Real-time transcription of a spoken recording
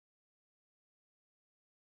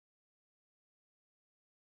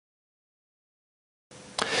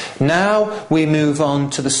Now we move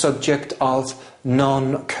on to the subject of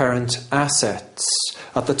non-current assets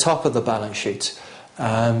at the top of the balance sheet,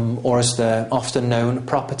 or as they're often known,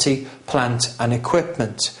 property, plant and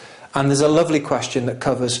equipment. And there's a lovely question that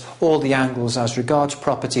covers all the angles as regards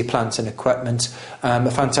property, plant and equipment,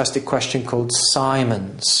 a fantastic question called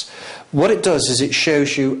Simon's. What it does is it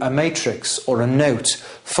shows you a matrix or a note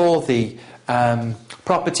for the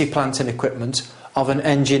property, plant and equipment of an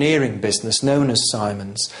engineering business known as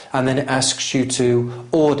Simon's, and then it asks you to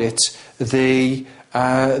audit the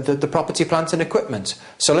property, plant and equipment.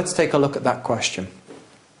 So let's take a look at that question.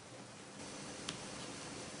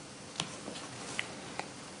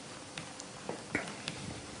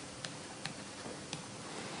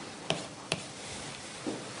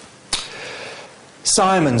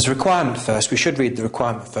 Simon's requirement first. We should read the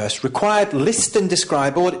requirement first. Required, list and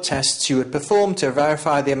describe audit tests you would perform to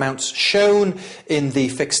verify the amounts shown in the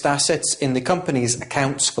fixed assets in the company's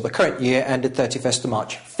accounts for the current year ended 31st of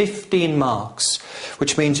March. 15 marks,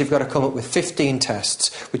 which means you've got to come up with 15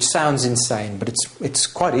 tests, which sounds insane, but it's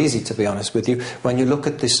quite easy, to be honest with you. When you look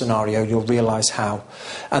at this scenario, you'll realise how.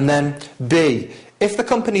 And then B, if the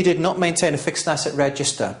company did not maintain a fixed asset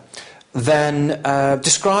register, then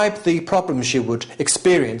describe the problems you would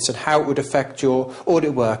experience and how it would affect your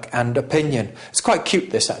audit work and opinion. It's quite cute,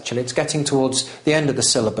 this, actually. It's getting towards the end of the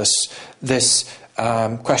syllabus, this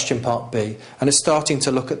question part B, and it's starting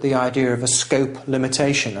to look at the idea of a scope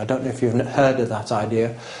limitation. I don't know if you've heard of that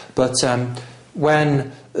idea, but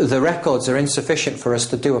when the records are insufficient for us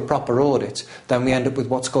to do a proper audit, then we end up with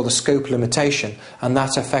what's called a scope limitation, and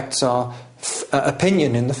that affects our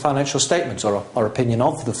opinion in the financial statements, or our opinion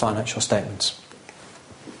of the financial statements.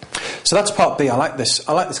 So that's part B. I like this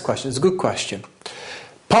question. It's a good question.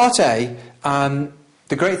 Part A,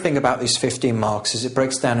 the great thing about these 15 marks is it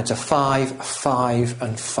breaks down into 5, 5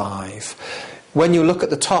 and 5. When you look at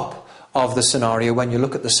the top of the scenario,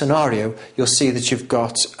 you'll see that you've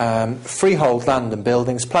got freehold land and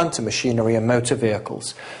buildings, plant and machinery and motor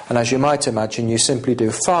vehicles. And as you might imagine, you simply do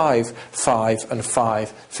 5, 5 and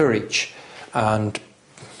 5 for each. And,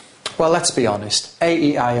 well, let's be honest,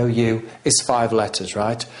 A-E-I-O-U is 5 letters,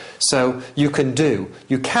 right? So you can do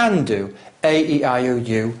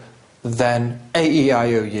A-E-I-O-U, then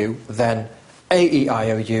A-E-I-O-U, then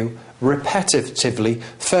A-E-I-O-U, repetitively,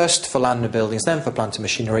 first for land and buildings, then for plant and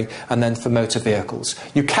machinery, and then for motor vehicles.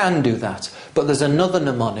 You can do that, but there's another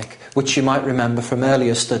mnemonic, which you might remember from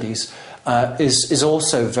earlier studies, is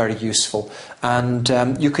also very useful, and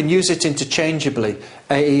you can use it interchangeably,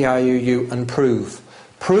 A-E-I-O-U and prove.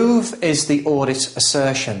 Prove is the audit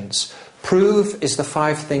assertions. Prove is the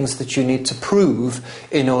 5 things that you need to prove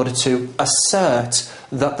in order to assert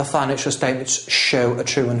that the financial statements show a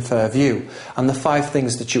true and fair view. And the 5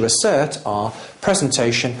 things that you assert are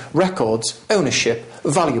presentation, records, ownership,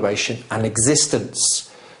 valuation and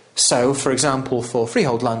existence. So, for example, for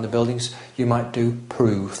freehold land and buildings, you might do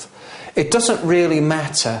prove. It doesn't really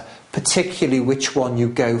matter particularly which one you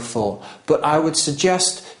go for, but I would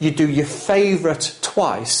suggest you do your favourite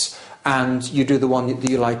twice and you do the one that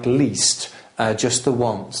you like least just the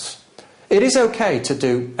once. It is okay to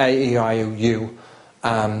do A-E-I-O-U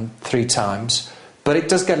 3 times, but it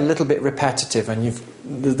does get a little bit repetitive, and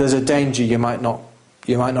there's a danger you might not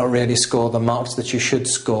really score the marks that you should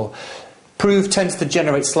score. Prove tends to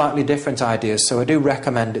generate slightly different ideas, so I do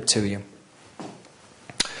recommend it to you.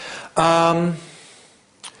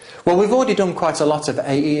 Well, we've already done quite a lot of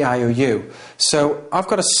A-E-I-O-U, so I've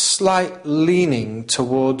got a slight leaning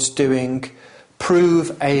towards doing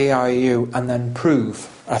prove A-E-I-O-U and then prove,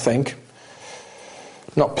 I think.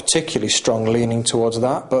 Not particularly strong leaning towards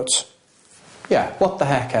that, but yeah, what the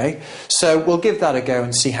heck, eh? So we'll give that a go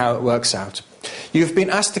and see how it works out. You've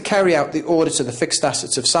been asked to carry out the audit of the fixed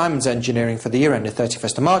assets of Simon's Engineering for the year ended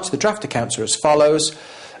 31st of March. The draft accounts are as follows,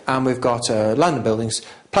 and we've got land and buildings,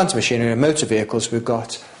 plant and machinery and motor vehicles. We've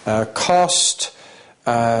got cost,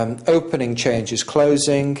 opening, changes,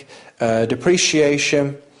 closing,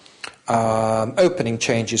 depreciation, opening,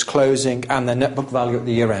 changes, closing, and the net book value at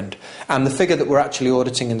the year end. And the figure that we're actually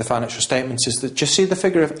auditing in the financial statements is that, just see the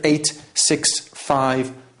figure of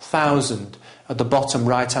 865,000 at the bottom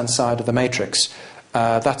right hand side of the matrix.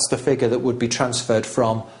 That's the figure that would be transferred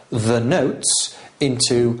from the notes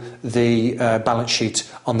into the balance sheet,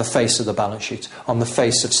 on the face of the balance sheet, on the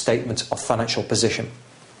face of statement of financial position.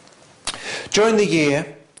 During the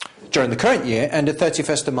current year, ended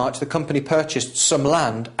 31st of March, the company purchased some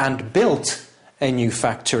land and built a new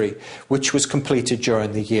factory, which was completed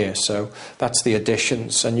during the year. So that's the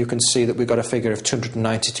additions, and you can see that we've got a figure of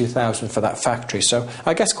 292,000 for that factory. So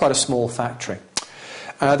I guess quite a small factory.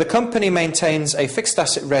 The company maintains a fixed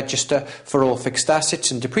asset register for all fixed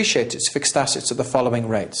assets and depreciates its fixed assets at the following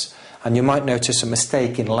rates. And you might notice a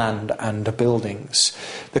mistake in land and buildings.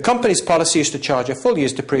 The company's policy is to charge a full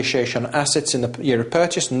year's depreciation on assets in the year of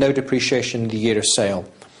purchase and no depreciation in the year of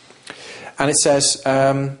sale. And it says,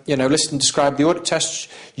 list and describe the audit tests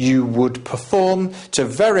you would perform to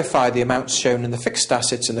verify the amounts shown in the fixed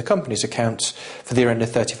assets in the company's accounts for the year ended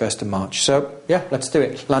 31st of March. So, yeah, let's do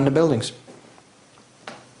it. Land and buildings.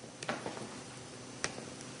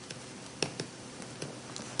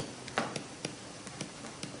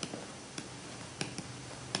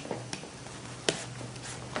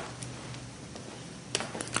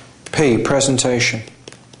 P, presentation.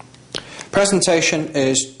 Presentation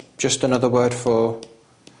is just another word for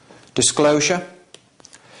disclosure.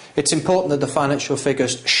 It's important that the financial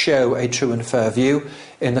figures show a true and fair view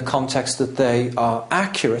in the context that they are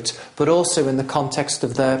accurate, but also in the context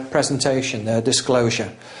of their presentation, their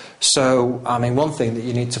disclosure. So, one thing that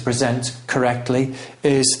you need to present correctly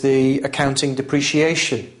is the accounting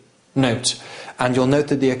depreciation note. And you'll note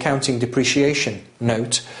that the accounting depreciation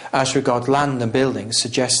note, as regards land and buildings,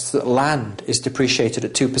 suggests that land is depreciated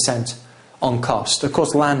at 2% on cost. Of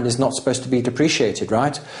course, land is not supposed to be depreciated,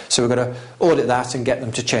 right? So we've got to audit that and get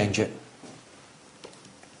them to change it.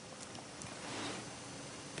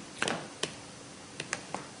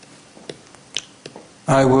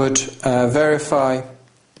 I would verify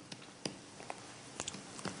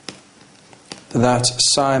that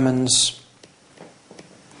Simons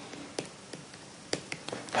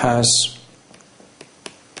has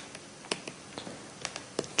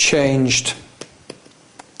changed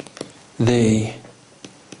the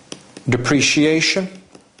depreciation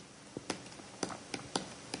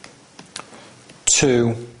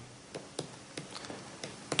to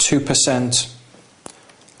 2%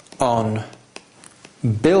 on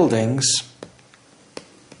buildings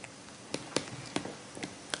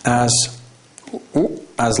as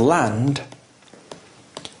land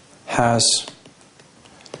has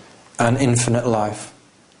an infinite life.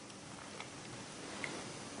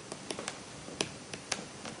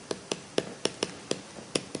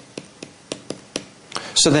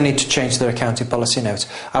 So they need to change their accounting policy note.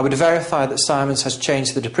 I would verify that Simons has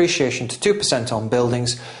changed the depreciation to 2% on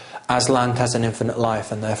buildings as land has an infinite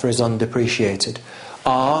life and therefore is undepreciated.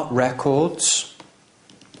 R, records.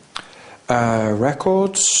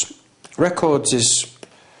 Records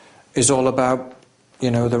is all about,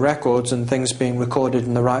 the records and things being recorded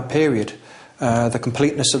in the right period. The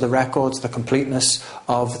completeness of the records, the completeness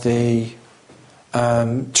of the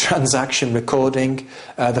transaction recording,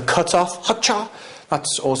 the cut-off,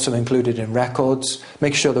 that's also included in records.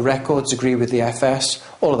 Make sure the records agree with the FS,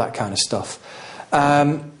 all of that kind of stuff.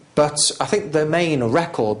 But I think the main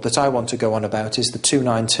record that I want to go on about is the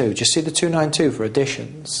 292. Do you see the 292 for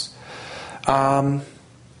additions?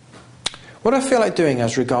 What I feel like doing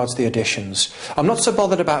as regards the additions, I'm not so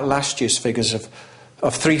bothered about last year's figures of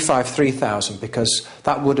 353,000 because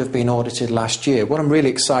that would have been audited last year. What I'm really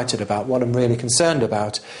excited about, what I'm really concerned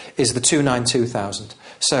about is the 292,000.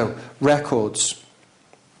 So, records.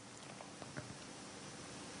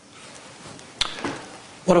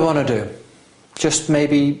 What do I want to do? Just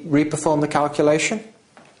maybe reperform the calculation?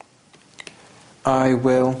 I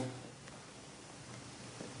will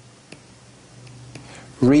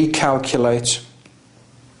recalculate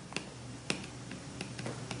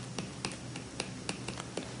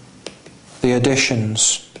the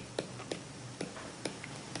additions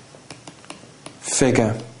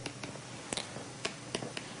figure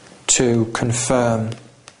to confirm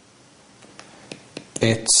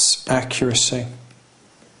its accuracy.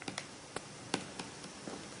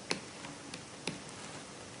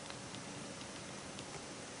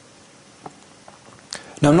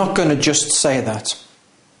 Now, I'm not going to just say that.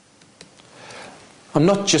 I'm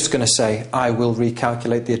not just going to say, I will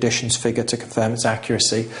recalculate the additions figure to confirm its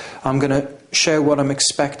accuracy. I'm going to show what I'm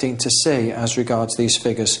expecting to see as regards these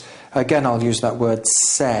figures. Again, I'll use that word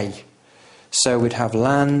say. So we'd have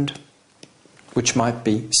land, which might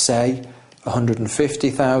be, say,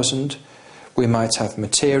 150,000. We might have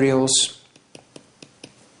materials,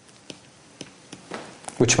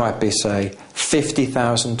 which might be, say,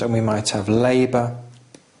 50,000. And we might have labour,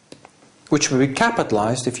 which would be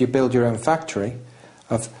capitalised if you build your own factory,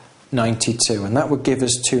 of 92, and that would give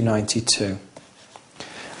us 292.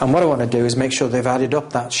 And what I want to do is make sure they've added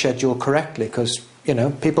up that schedule correctly, because,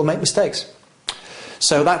 people make mistakes.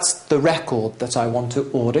 So that's the record that I want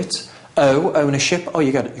to audit. O, ownership. Oh,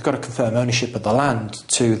 you've got to confirm ownership of the land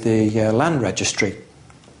to the land registry.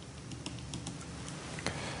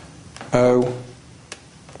 O,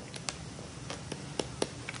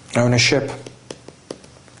 ownership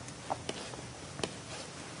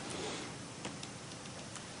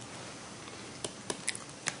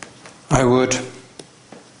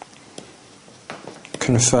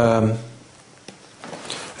confirm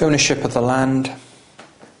ownership of the land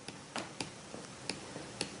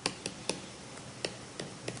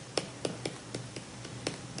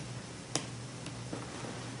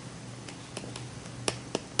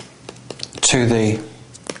to the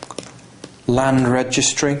land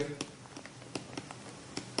registry.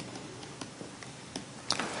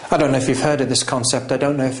 I don't know if you've heard of this concept. I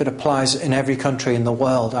don't know if it applies in every country in the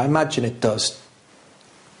world. I imagine it does,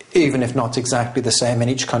 even if not exactly the same in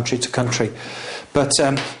each country to country. But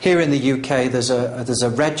here in the UK, there's a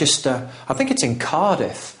register. I think it's in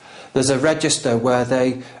Cardiff. There's a register where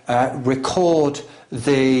they record all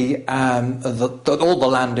the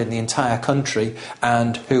land in the entire country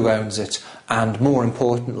and who owns it. And more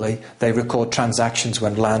importantly, they record transactions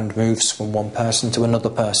when land moves from one person to another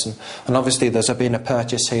person. And obviously there's been a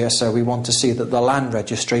purchase here, so we want to see that the land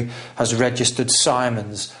registry has registered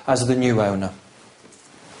Simons as the new owner.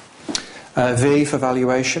 V for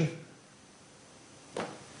valuation.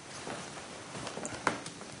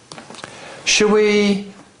 Should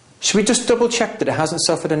we just double check that it hasn't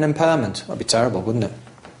suffered an impairment? That'd be terrible, wouldn't it?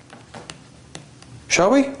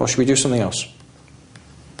 Shall we? Or should we do something else?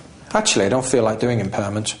 Actually, I don't feel like doing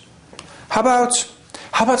impairment. How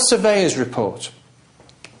about surveyor's report?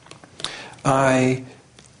 I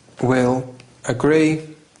will agree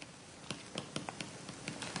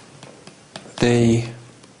the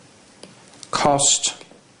cost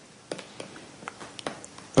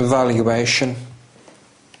valuation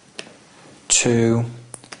to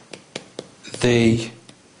the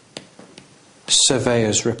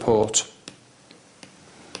surveyor's report.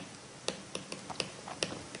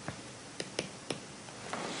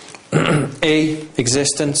 E,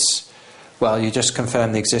 existence. Well, you just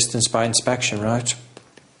confirm the existence by inspection, right?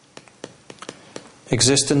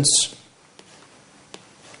 Existence.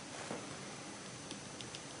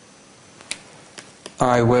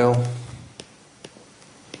 I will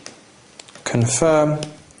confirm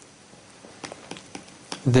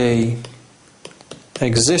the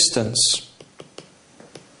existence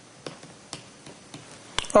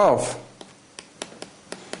of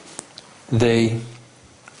the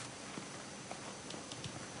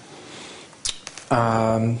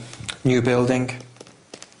new building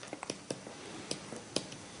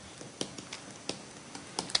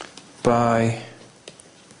by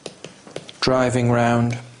driving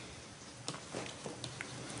round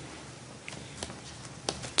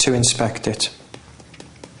to inspect it.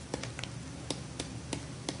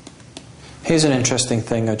 Here's an interesting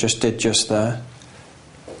thing I just did just there.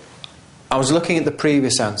 I was looking at the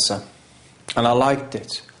previous answer and I liked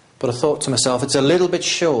it, but I thought to myself, it's a little bit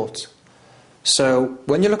short. So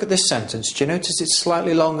when you look at this sentence, do you notice it's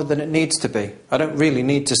slightly longer than it needs to be? I don't really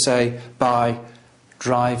need to say by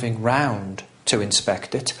driving round to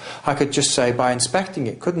inspect it. I could just say by inspecting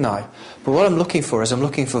it, couldn't I? But what I'm looking for is I'm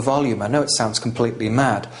looking for volume. I know it sounds completely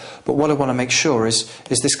mad, but what I want to make sure is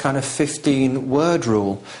this kind of 15-word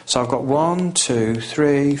rule. So I've got 1, 2,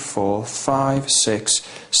 3, 4, 5, 6,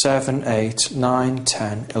 7, 8, 9,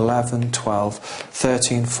 10, 11, 12,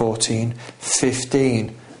 13, 14,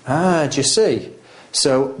 15. Do you see?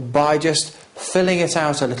 So by just filling it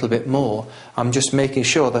out a little bit more, I'm just making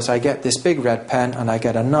sure that I get this big red pen and I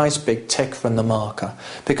get a nice big tick from the marker.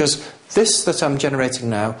 Because this that I'm generating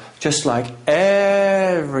now, just like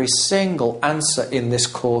every single answer in this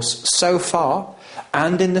course so far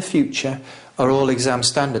and in the future, are all exam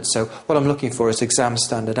standard. So what I'm looking for is exam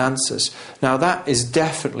standard answers. Now that is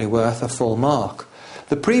definitely worth a full mark.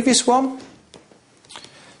 The previous one,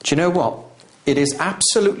 do you know what? It is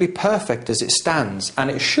absolutely perfect as it stands,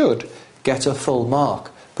 and it should get a full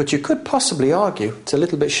mark. But you could possibly argue it's a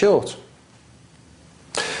little bit short.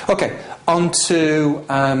 Okay, on to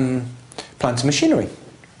plant and machinery.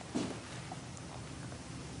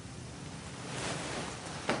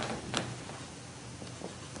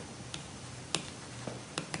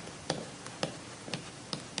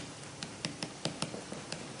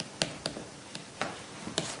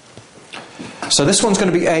 So this one's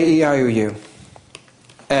going to be A, E, I, O, U.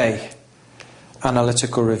 A,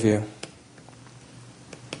 analytical review.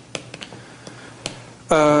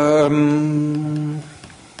 How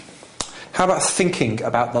about thinking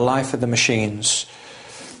about the life of the machines?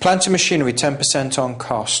 Plant and machinery, 10% on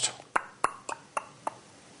cost.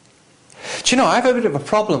 Do you know, I have a bit of a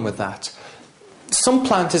problem with that. Some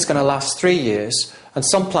plant is going to last 3 years, and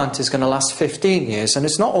some plant is going to last 15 years, and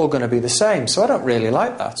it's not all going to be the same, so I don't really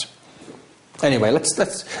like that. Anyway, let's.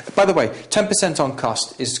 By the way, 10% on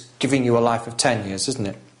cost is giving you a life of 10 years, isn't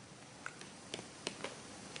it?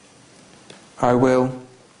 I will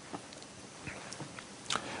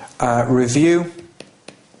review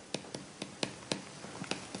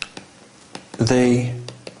the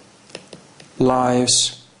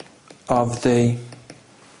lives of the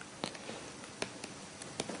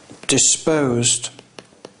disposed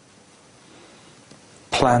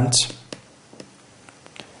plant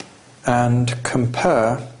and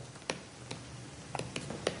compare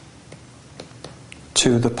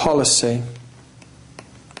to the policy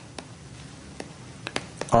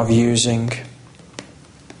of using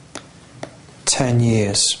 10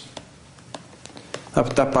 years.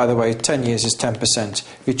 That, by the way, 10 years is 10%.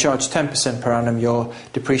 If you charge 10% per annum, you're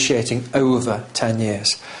depreciating over 10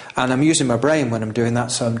 years. And I'm using my brain when I'm doing that,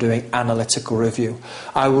 so I'm doing analytical review.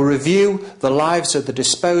 I will review the lives of the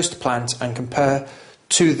disposed plant and compare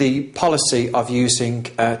to the policy of using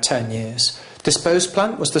 10 years. Disposed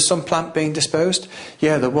plant, was there some plant being disposed?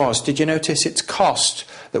 Yeah, there was. Did you notice its cost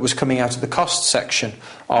that was coming out of the cost section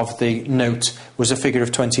of the note was a figure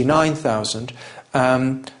of 29,000?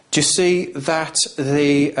 Do you see that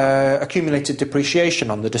the accumulated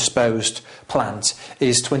depreciation on the disposed plant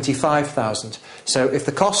is 25,000? So if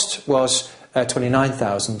the cost was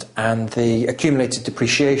 29,000 and the accumulated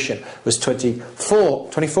depreciation was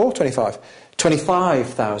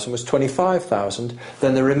 25,000 was 25,000,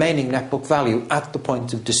 then the remaining net book value at the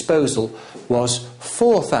point of disposal was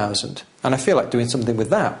 4,000. And I feel like doing something with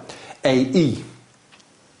that. AE.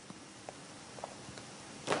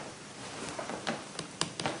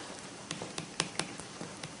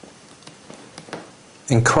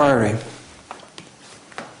 Inquiry.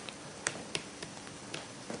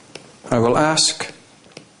 I will ask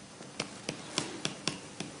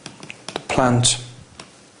the plant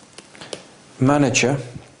manager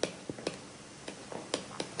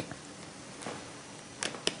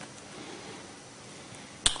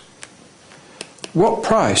what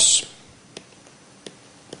price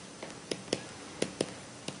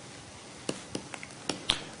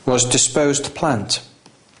was disposed plant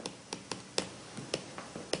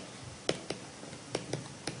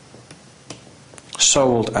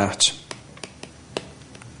sold at.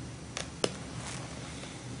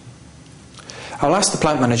 I'll ask the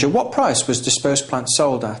plant manager what price was disposed plant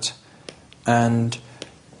sold at and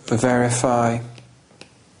verify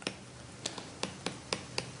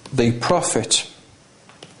the profit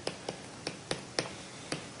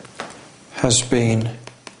has been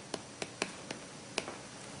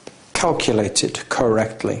calculated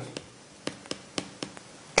correctly.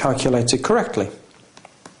 Calculated correctly.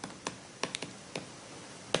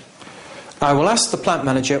 I will ask the plant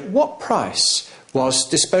manager what price was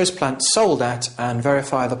disposed plant sold at and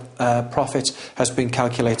verify the profit has been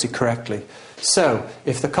calculated correctly. So,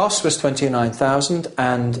 if the cost was 29,000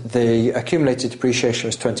 and the accumulated depreciation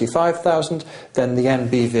was 25,000, then the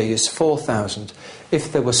NBV is 4,000.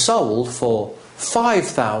 If they were sold for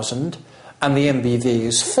 5,000 and the NBV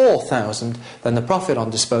is 4,000, then the profit on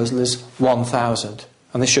disposal is 1,000.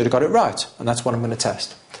 And they should have got it right, and that's what I'm going to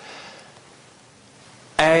test.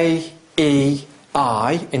 AEI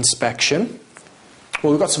inspection.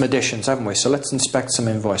 Well, we've got some additions, haven't we? So let's inspect some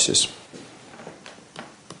invoices.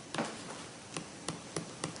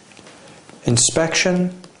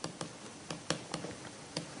 Inspection.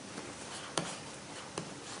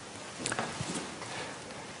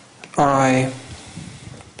 I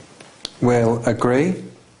will agree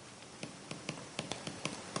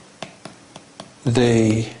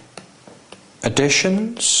the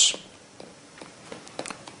additions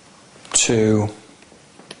to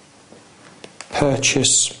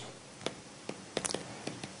purchase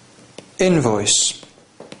invoice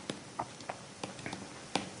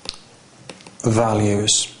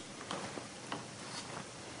values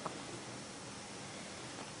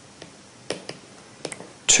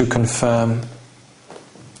to confirm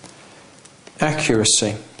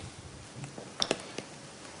accuracy.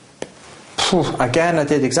 Again, I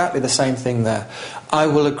did exactly the same thing there. I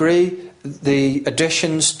will agree the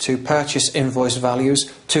additions to purchase invoice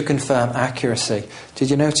values to confirm accuracy.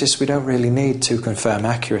 Did you notice we don't really need to confirm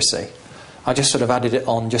accuracy? I just sort of added it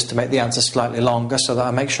on just to make the answer slightly longer so that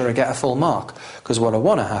I make sure I get a full mark. Because what I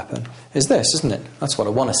want to happen is this, isn't it? That's what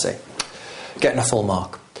I want to see. Getting a full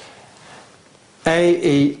mark.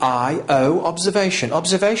 AEIO, observation.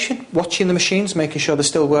 Observation, watching the machines, making sure they're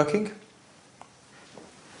still working.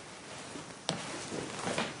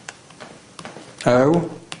 O,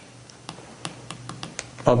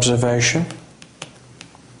 observation.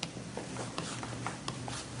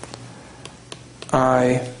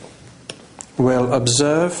 I will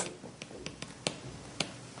observe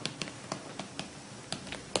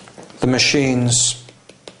the machines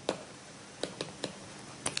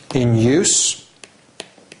in use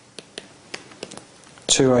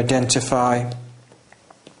to identify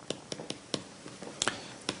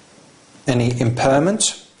any any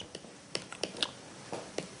impairment.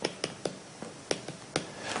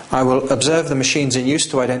 I will observe the machines in use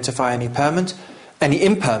to identify any impairment.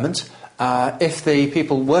 If the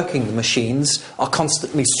people working the machines are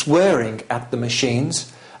constantly swearing at the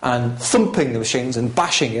machines and thumping the machines and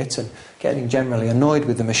bashing it and getting generally annoyed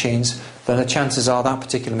with the machines, then the chances are that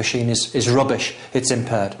particular machine is rubbish, it's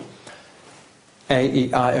impaired.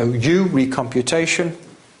 A-E-I-O-U, recomputation.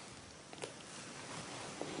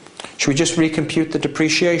 Should we just recompute the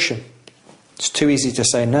depreciation? It's too easy to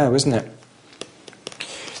say no, isn't it?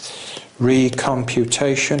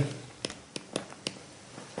 Recomputation.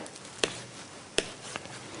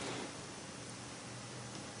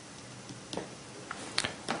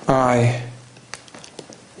 I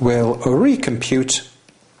will recompute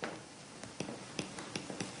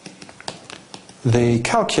the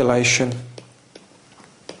calculation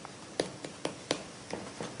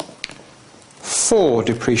for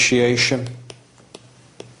depreciation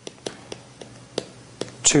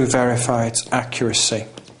to verify its accuracy.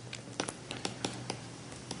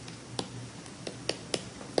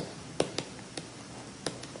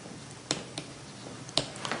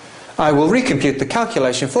 I will recompute the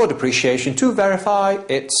calculation for depreciation to verify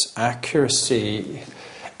its accuracy.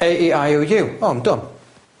 A-E-I-O-U. Oh, I'm done.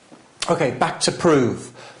 Okay, back to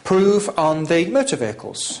prove. Prove on the motor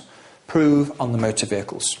vehicles. Prove on the motor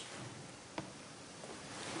vehicles.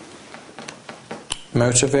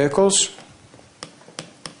 Motor vehicles.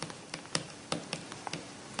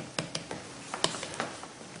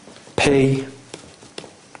 P.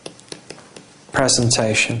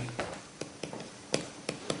 Presentation.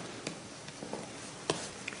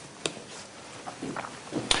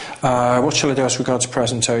 What shall I do as regards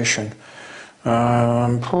presentation? I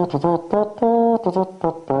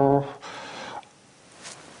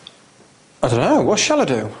don't know. What shall I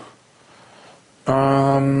do?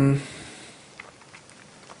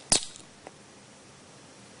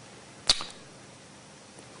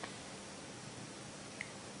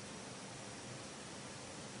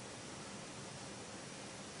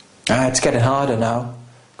 It's getting harder now,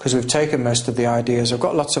 because we've taken most of the ideas. I've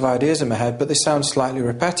got lots of ideas in my head, but they sound slightly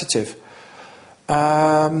repetitive.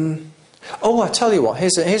 Oh, I tell you what,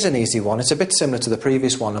 here's an easy one. It's a bit similar to the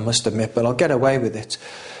previous one, I must admit, but I'll get away with it.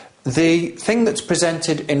 The thing that's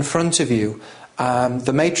presented in front of you,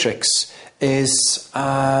 the matrix, is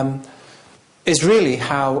really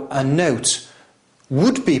how a note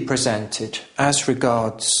would be presented as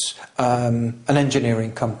regards an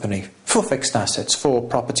engineering company for fixed assets, for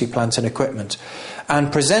property, plant and equipment,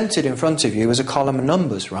 and presented in front of you as a column of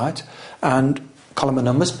numbers, right? And column of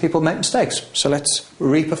numbers, people make mistakes. So let's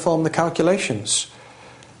reperform the calculations.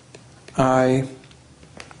 I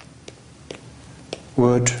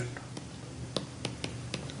would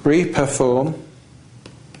reperform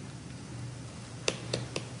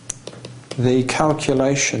the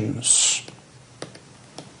calculations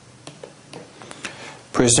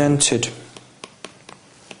presented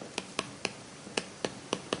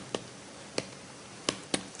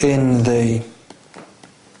in the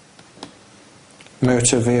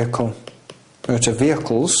motor vehicles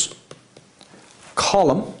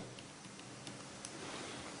column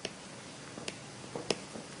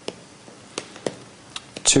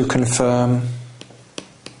to confirm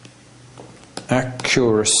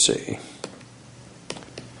accuracy.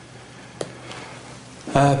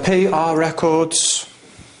 PR records.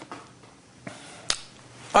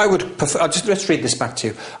 I would prefer, let's read this back to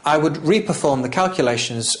you. I would reperform the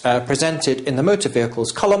calculations presented in the motor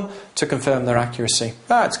vehicles column to confirm their accuracy.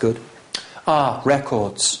 That's good.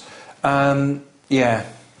 Records. Yeah.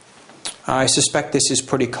 I suspect this is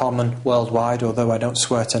pretty common worldwide, although I don't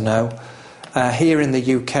swear to know. Here in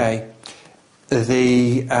the UK,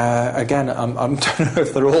 again, I don't know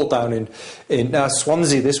if they're all down in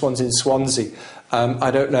Swansea. This one's in Swansea.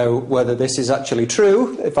 I don't know whether this is actually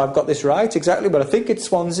true, if I've got this right exactly, but I think it's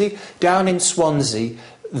Swansea. Down in Swansea,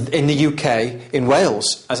 in the UK, in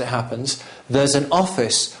Wales, as it happens, there's an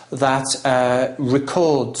office that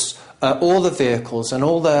records all the vehicles and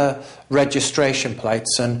all the registration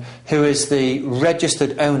plates and who is the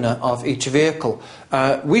registered owner of each vehicle.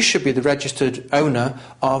 We should be the registered owner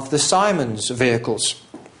of the Simons vehicles.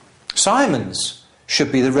 Simons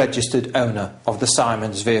should be the registered owner of the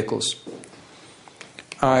Simons vehicles.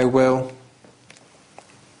 I will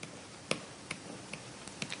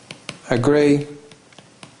agree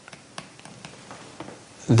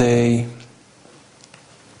the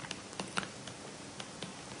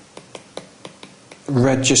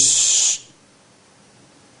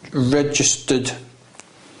registered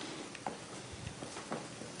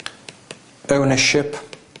ownership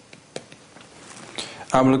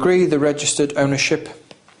I will agree the registered ownership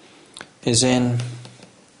is in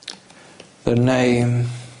the name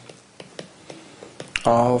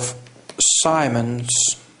of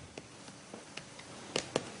Simons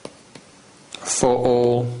for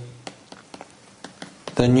all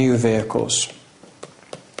the new vehicles.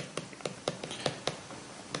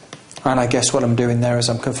 And I guess what I'm doing there is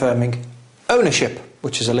I'm confirming ownership,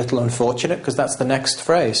 which is a little unfortunate because that's the next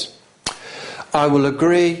phrase. I will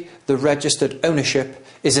agree the registered ownership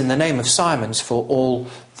is in the name of Simons for all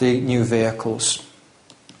the new vehicles.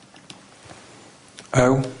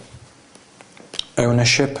 O,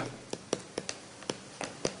 ownership.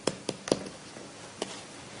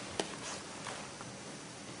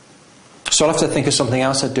 So I'll have to think of something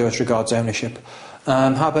else I'd do as regards ownership.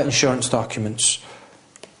 How about insurance documents?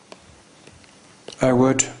 I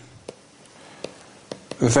would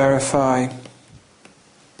verify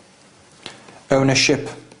ownership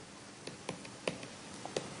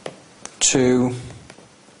to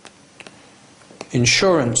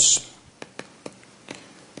insurance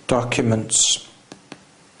documents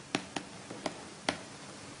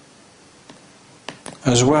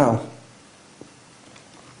as well.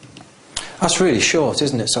 That's really short,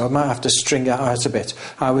 isn't it? So I might have to string that out a bit.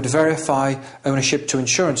 I would verify ownership to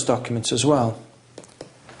insurance documents as well,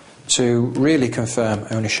 to really confirm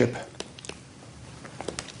ownership.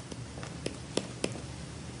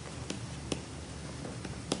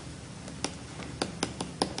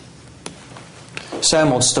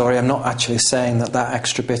 Same old story. I'm not actually saying that that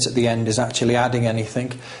extra bit at the end is actually adding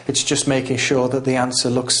anything. It's just making sure that the answer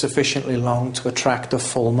looks sufficiently long to attract a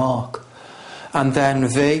full mark. And then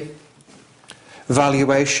V,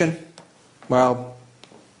 valuation. Well,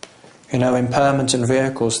 you know, impairment in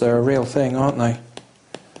vehicles, they're a real thing, aren't they?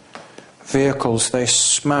 Vehicles, they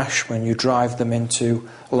smash when you drive them into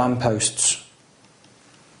lampposts.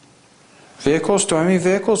 Vehicles, do I mean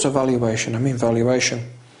vehicles or valuation? I mean valuation.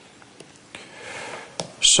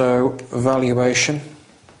 So, valuation.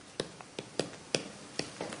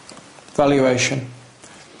 Valuation.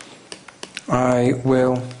 I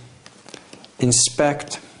will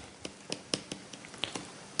inspect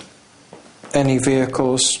any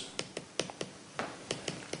vehicles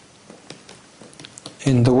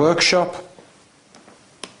in the workshop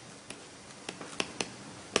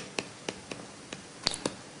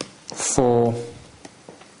for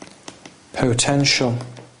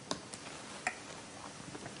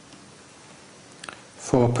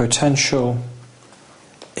potential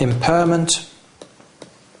impairment.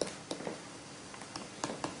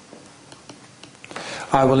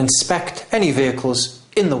 I will inspect any vehicles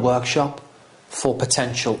in the workshop for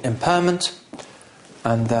potential impairment.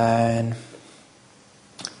 And then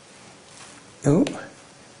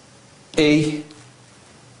E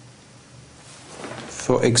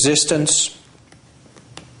for existence.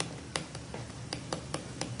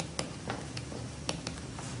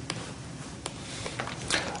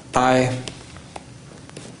 I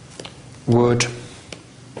would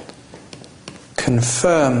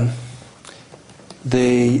confirm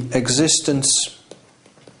the existence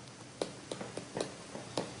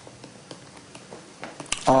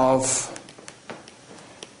of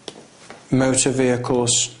motor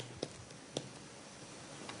vehicles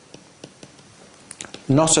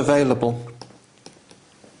not available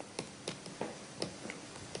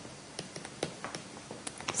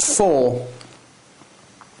for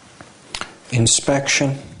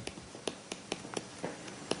inspection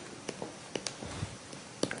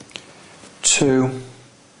to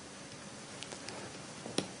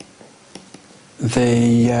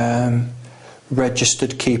the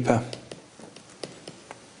registered keeper.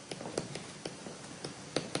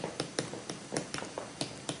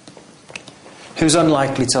 Who's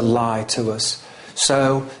unlikely to lie to us.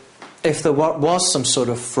 So if there was some sort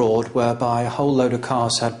of fraud whereby a whole load of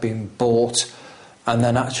cars had been bought and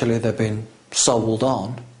then actually they've been sold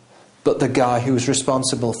on, but the guy who was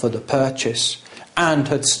responsible for the purchase and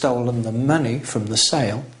had stolen the money from the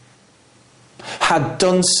sale had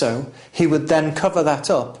done so, he would then cover that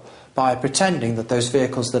up by pretending that those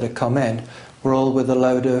vehicles that had come in were all with a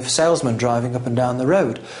load of salesmen driving up and down the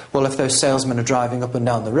road. Well, if those salesmen are driving up and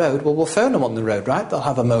down the road, well, we'll phone them on the road, right? They'll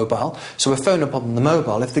have a mobile, so we'll phone up on the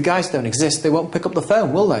mobile. If the guys don't exist, they won't pick up the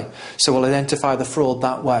phone, will they? So we'll identify the fraud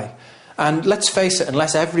that way. And let's face it,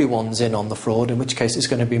 unless everyone's in on the fraud, in which case it's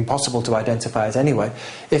going to be impossible to identify it anyway.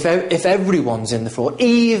 If everyone's in the fraud,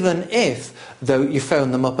 even if, though you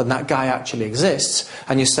phone them up and that guy actually exists,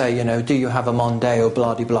 and you say, you know, do you have a Mondeo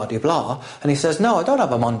blah-de-blah-de-blah? And he says, no, I don't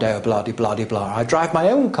have a Mondeo blah-de-blah-de-blah. I drive my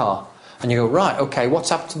own car. And you go, right, okay,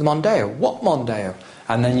 what's happened to the Mondeo? What Mondeo?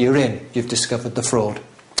 And then you're in. You've discovered the fraud.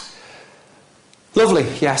 Lovely,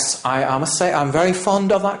 yes, I must say I'm very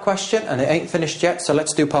fond of that question, and it ain't finished yet, so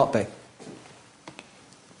let's do part B.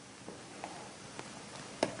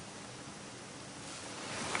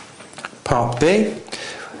 Part B.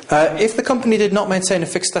 If the company did not maintain a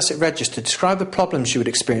fixed asset register, describe the problems you would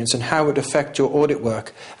experience and how it would affect your audit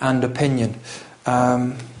work and opinion.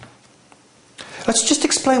 Let's just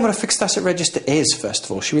explain what a fixed asset register is, first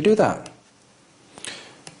of all. Should we do that?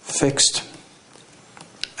 Fixed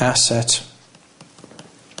asset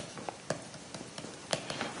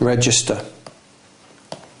register.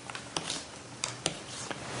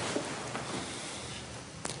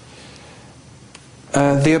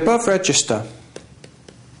 The above register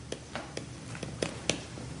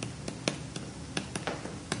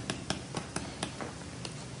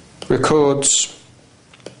records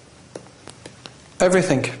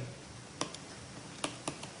everything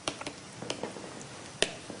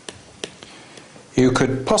you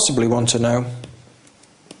could possibly want to know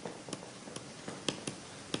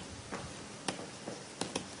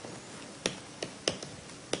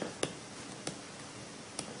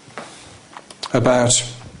about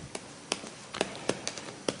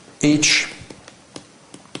each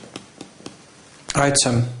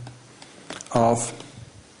item of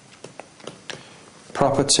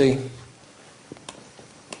property,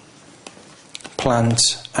 plant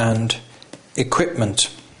and equipment.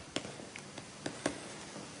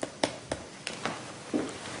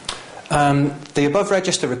 The above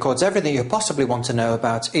register records everything you possibly want to know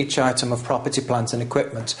about each item of property, plant and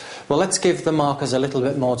equipment. Well, let's give the markers a little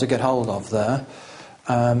bit more to get hold of there.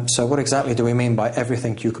 So what exactly do we mean by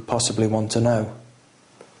everything you could possibly want to know?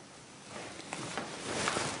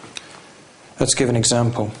 Let's give an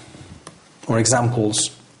example, or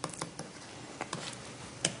examples.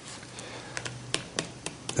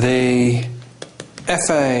 The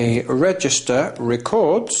FA register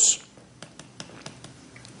records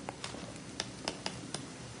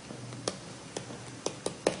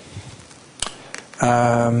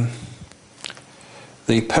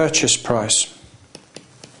the purchase price,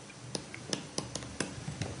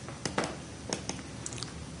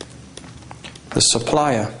 the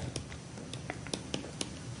supplier,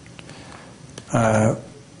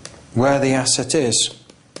 where the asset is,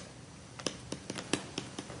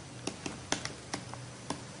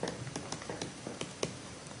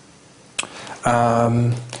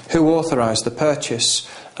 who authorised the purchase,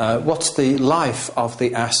 what's the life of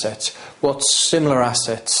the asset, what similar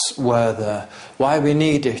assets were there, why we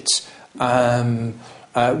need it,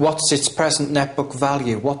 what's its present net book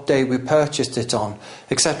value, what day we purchased it on,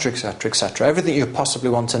 etc, etc, etc. Everything you possibly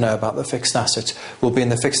want to know about the fixed asset will be in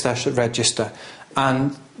the fixed asset register,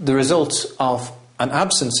 and the result of an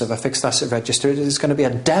absence of a fixed asset register is going to be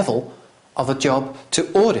a devil of a job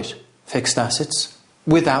to audit fixed assets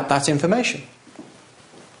without that information.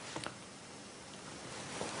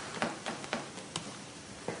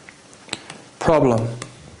 Problem.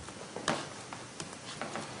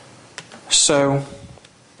 So,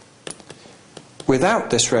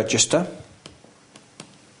 without this register,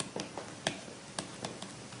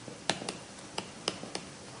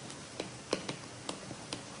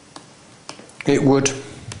 it would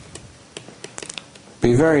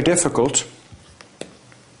be very difficult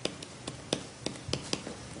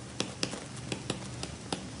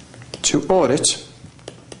to audit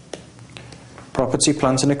property,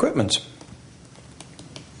 plant and equipment.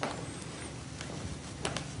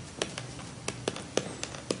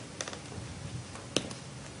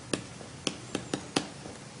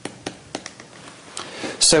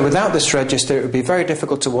 So without this register, it would be very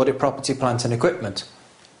difficult to audit property, plant and equipment.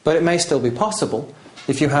 But it may still be possible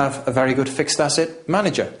if you have a very good fixed asset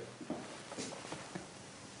manager.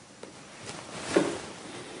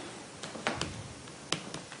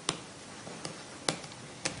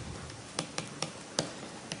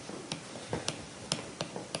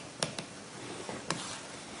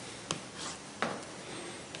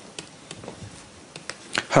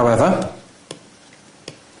 However,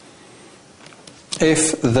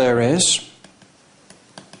 if there is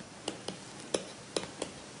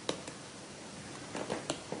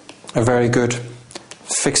a very good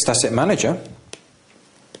fixed asset manager,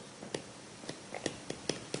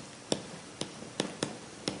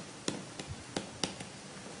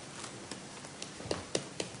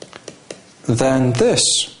 then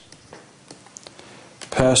this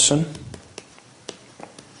person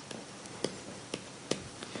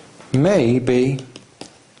may be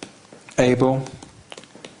able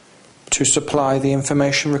to supply the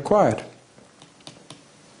information required.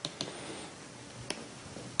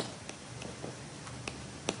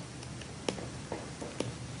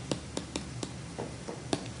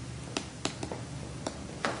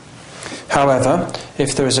 However,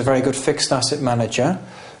 if there is a very good fixed asset manager,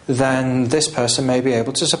 then this person may be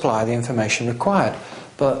able to supply the information required.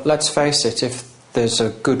 But let's face it, if there's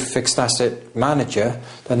a good fixed asset manager,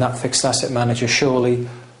 then that fixed asset manager surely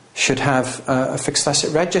should have a fixed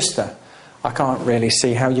asset register. I can't really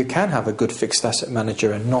see how you can have a good fixed asset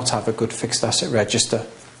manager and not have a good fixed asset register.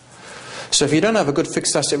 So if you don't have a good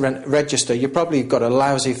fixed asset register, you've probably got a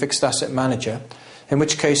lousy fixed asset manager, in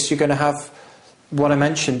which case you're going to have what I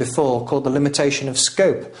mentioned before called the limitation of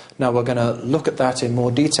scope. Now we're going to look at that in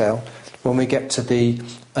more detail when we get to the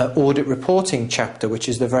audit reporting chapter, which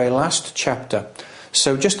is the very last chapter.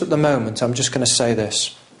 So just at the moment, I'm just going to say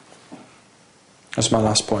this as my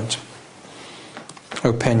last point.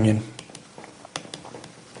 Opinion.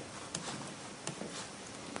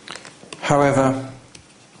 However,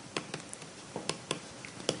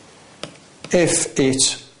 if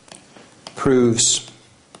it proves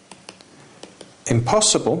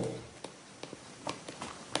impossible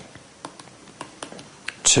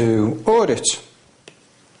to audit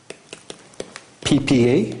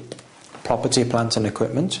PPE, property, plant and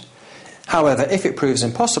equipment, however, if it proves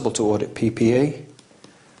impossible to audit PPE,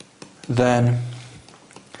 then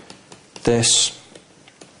this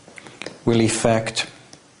will affect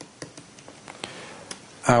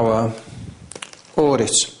our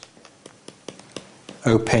audit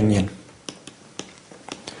opinion.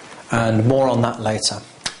 And more on that later.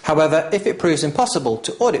 However, if it proves impossible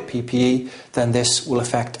to audit PPE, then this will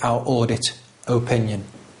affect our audit opinion.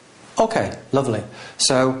 Okay, lovely.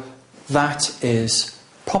 So that is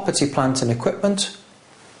property, plant and equipment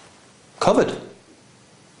covered.